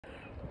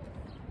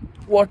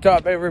What's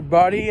up,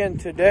 everybody? And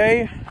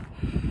today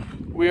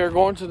we are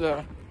going to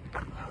the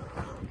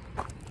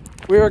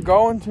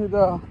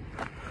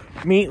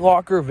meat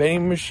locker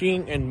vending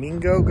machine in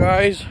Mingo,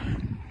 guys.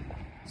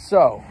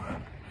 So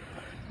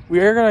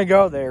we are gonna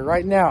go there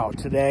right now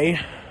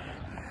today.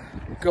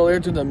 Go there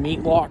to the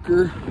meat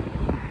locker.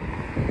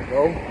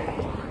 Go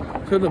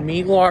to the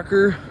meat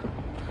locker,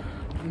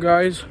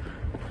 guys.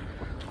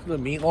 To the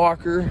meat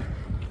locker.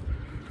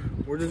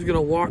 We're just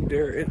gonna walk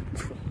there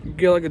and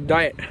get like a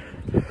diet.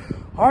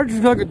 I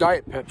just got like a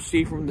Diet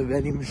Pepsi from the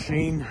vending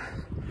machine.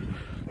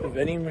 The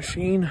vending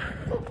machine.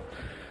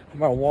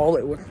 My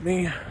wallet with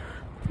me.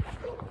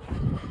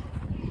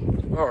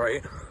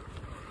 Alright.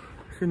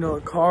 You know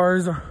the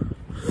cars.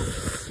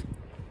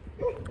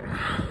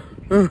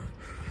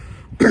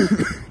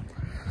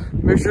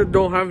 Make sure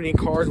don't have any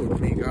cars with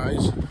me,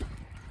 guys.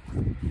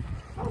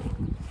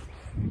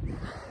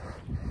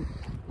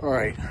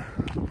 Alright.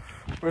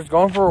 We're just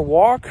going for a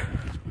walk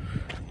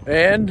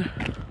and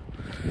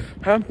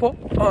have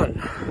fun.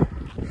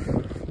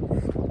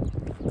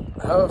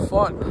 Have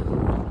fun.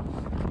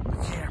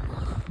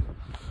 Camera.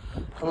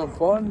 Having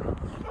fun.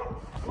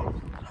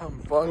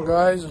 Having fun,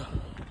 guys.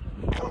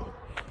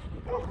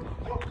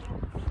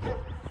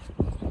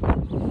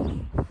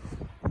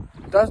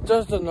 That's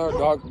just another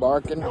dog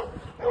barking.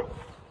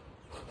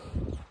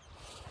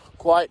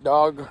 Quiet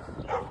dog.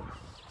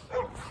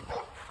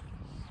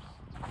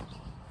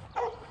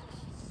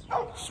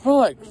 It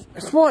smells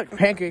like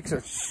pancakes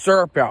and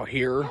syrup out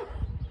here.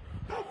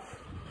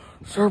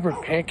 Syrup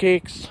and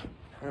pancakes.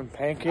 And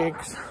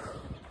pancakes.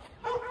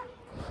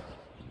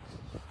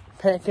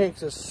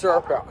 Pancakes and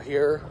syrup out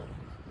here.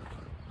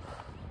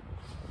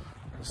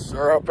 And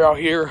syrup out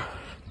here.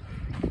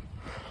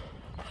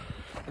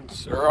 And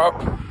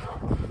syrup.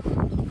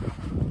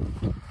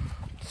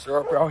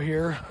 Syrup out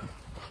here.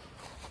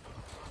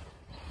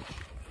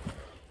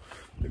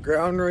 The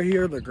ground right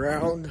here, the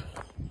ground.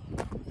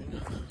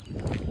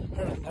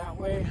 Heading that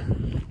way.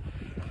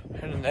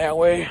 Heading that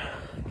way.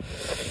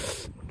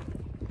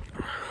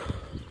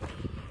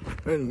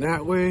 Heading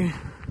that way.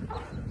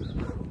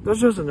 That's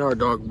just another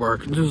dog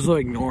barking. Just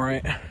like ignore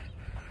it.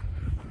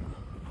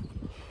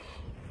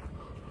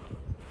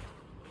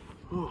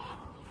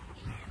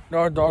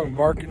 Another dog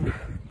barking.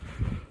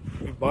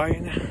 Be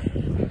buying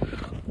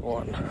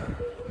one.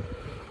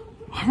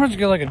 I'm gonna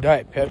get like a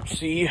Diet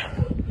Pepsi.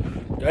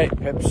 Diet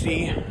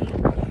Pepsi.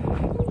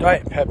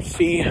 Diet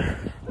Pepsi.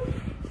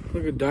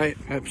 Look at Diet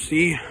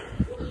Pepsi.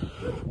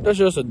 That's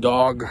just a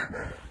dog.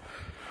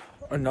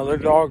 Another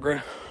dog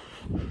right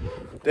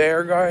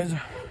there, guys.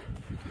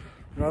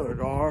 Another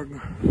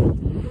dog.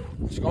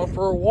 Just going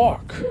for a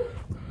walk.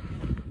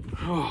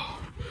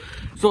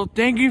 So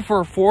thank you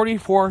for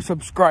 44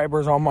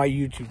 subscribers on my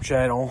YouTube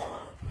channel.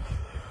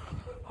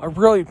 I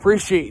really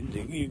appreciate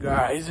you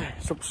guys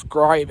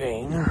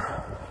subscribing.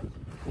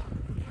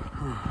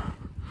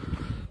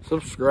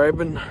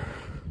 Subscribe.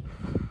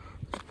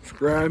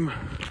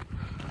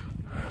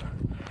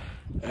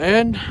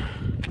 And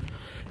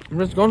I'm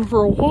just going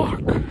for a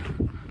walk.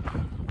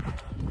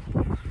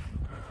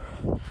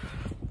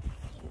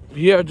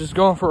 Yeah, just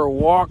going for a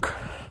walk.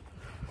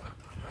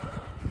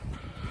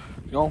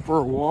 Going for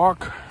a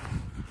walk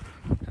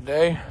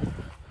today.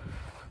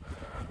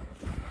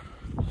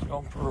 Just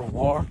going for a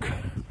walk.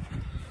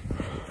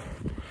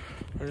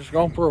 I'm just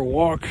going for a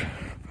walk.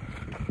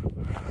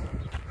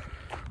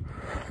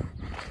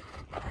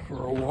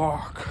 For a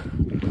walk.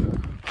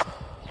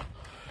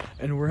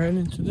 And we're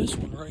heading to this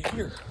one right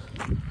here.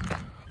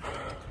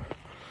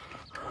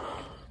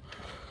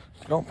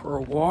 Just going for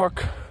a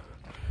walk.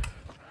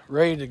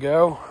 Ready to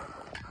go.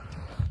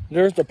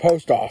 There's the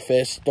post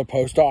office. The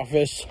post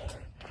office.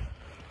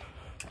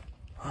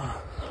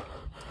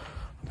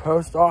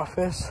 Post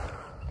office.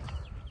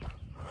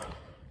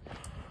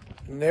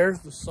 And there's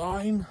the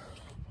sign.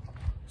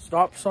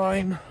 Stop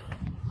sign.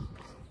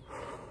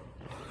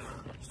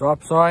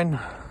 Stop sign.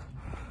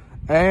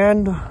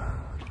 And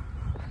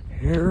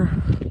here.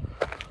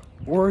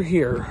 We're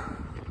here.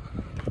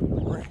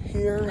 We're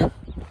here.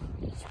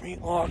 It's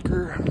meat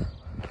locker.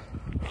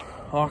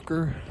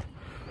 Locker.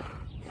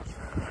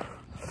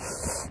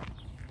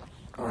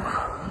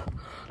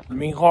 The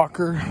meat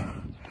locker.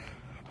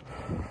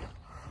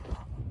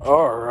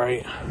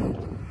 Alright.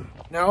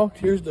 Now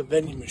here's the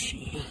vending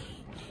machine.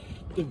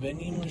 The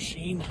vending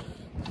machine.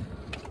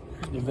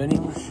 Here's the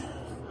vending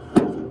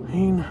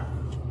machine.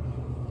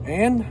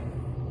 And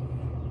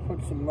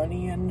put some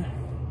money in.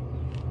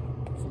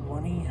 Some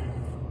money.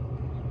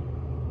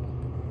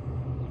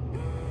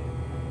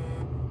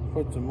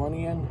 Put some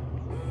money in.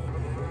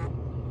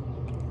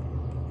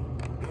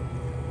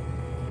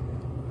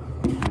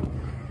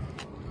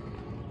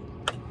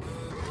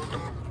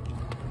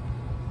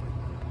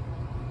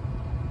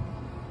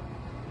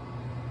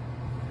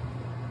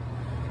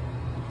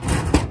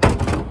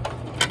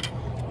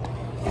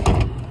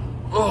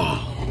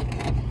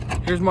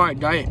 Here's my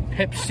Diet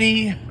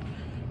Pepsi.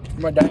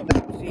 My Diet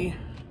Pepsi.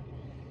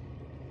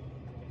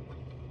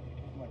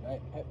 My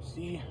Diet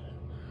Pepsi.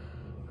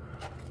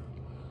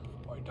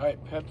 My Diet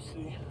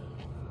Pepsi.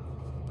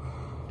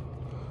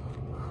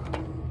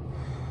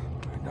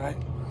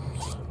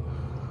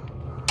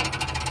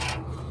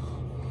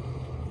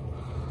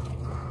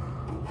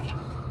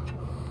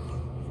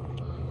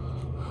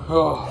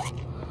 Oh.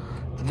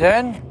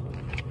 Then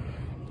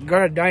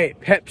got a Diet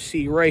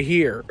Pepsi right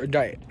here. A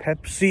Diet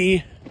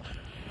Pepsi.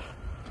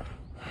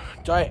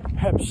 Diet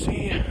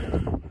Pepsi.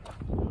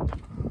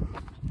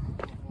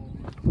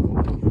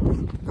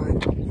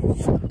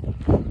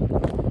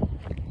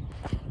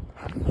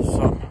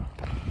 Some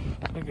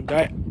like a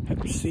Diet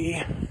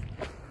Pepsi.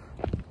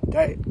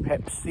 Diet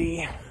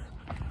Pepsi.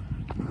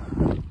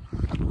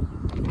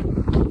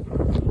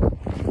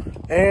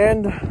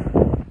 And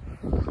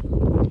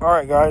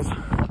alright guys.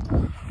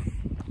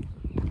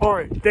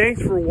 Alright,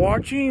 thanks for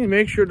watching.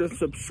 Make sure to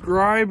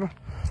subscribe,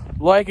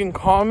 like, and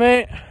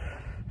comment.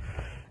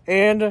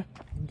 And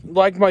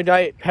like my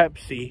Diet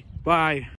Pepsi. Bye.